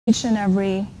each and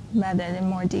every method in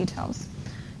more details.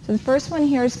 So the first one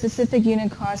here is specific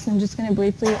unit cost. I'm just going to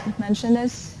briefly mention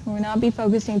this. We will not be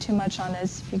focusing too much on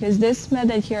this because this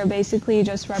method here basically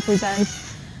just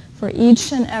represents for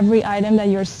each and every item that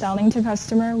you're selling to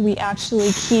customer, we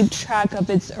actually keep track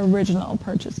of its original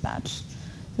purchase batch.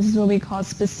 This is what we call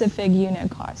specific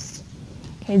unit cost.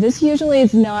 Okay, this usually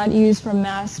is not used for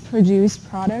mass-produced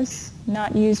products,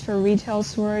 not used for retail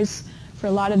stores, for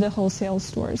a lot of the wholesale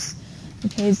stores.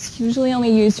 Okay, it's usually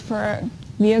only used for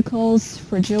vehicles,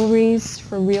 for jewelries,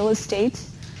 for real estate.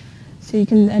 So you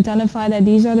can identify that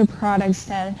these are the products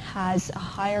that has a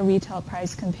higher retail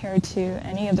price compared to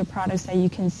any of the products that you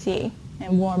can see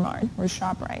in Walmart or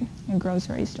ShopRite in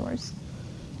grocery stores.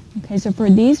 Okay, so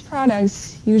for these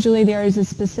products, usually there is a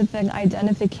specific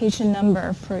identification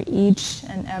number for each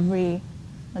and every,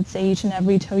 let's say each and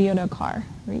every Toyota car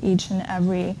or each and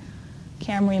every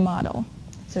Camry model.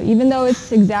 So even though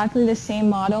it's exactly the same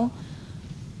model,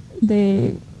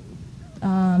 the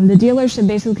dealer should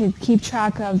basically keep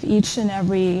track of each and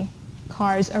every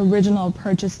car's original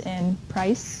purchase-in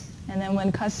price. And then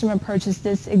when customer purchased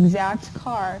this exact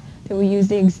car, they will use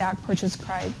the exact purchase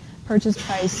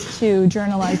price to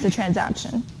journalize the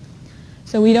transaction.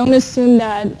 So we don't assume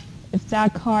that if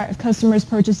customer is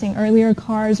purchasing earlier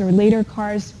cars or later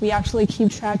cars, we actually keep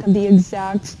track of the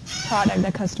exact product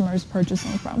that customer is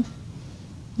purchasing from.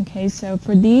 Okay, so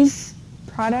for these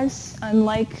products,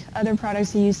 unlike other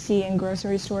products that you see in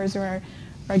grocery stores or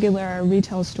regular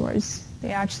retail stores,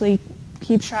 they actually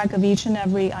keep track of each and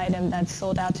every item that's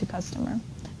sold out to customer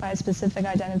by a specific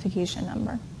identification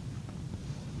number.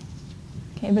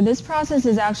 Okay, but this process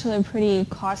is actually pretty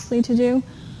costly to do.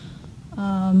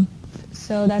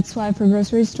 So that's why for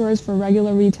grocery stores, for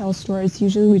regular retail stores,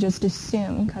 usually we just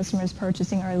assume customers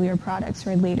purchasing earlier products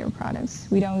or later products.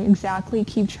 We don't exactly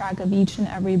keep track of each and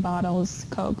every bottle's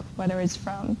Coke, whether it's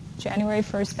from January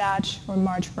 1st batch or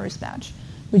March 1st batch.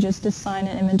 We just assign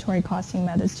an inventory costing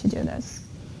methods to do this.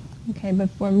 Okay, but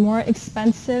for more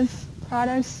expensive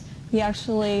products,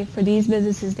 for these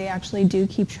businesses, they actually do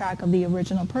keep track of the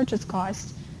original purchase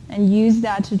cost and use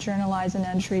that to journalize an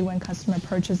entry when customer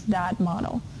purchased that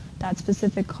model, that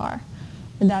specific car,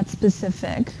 or that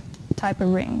specific type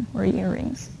of ring or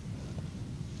earrings.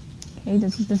 Okay,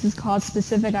 this is called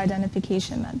specific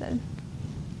identification method.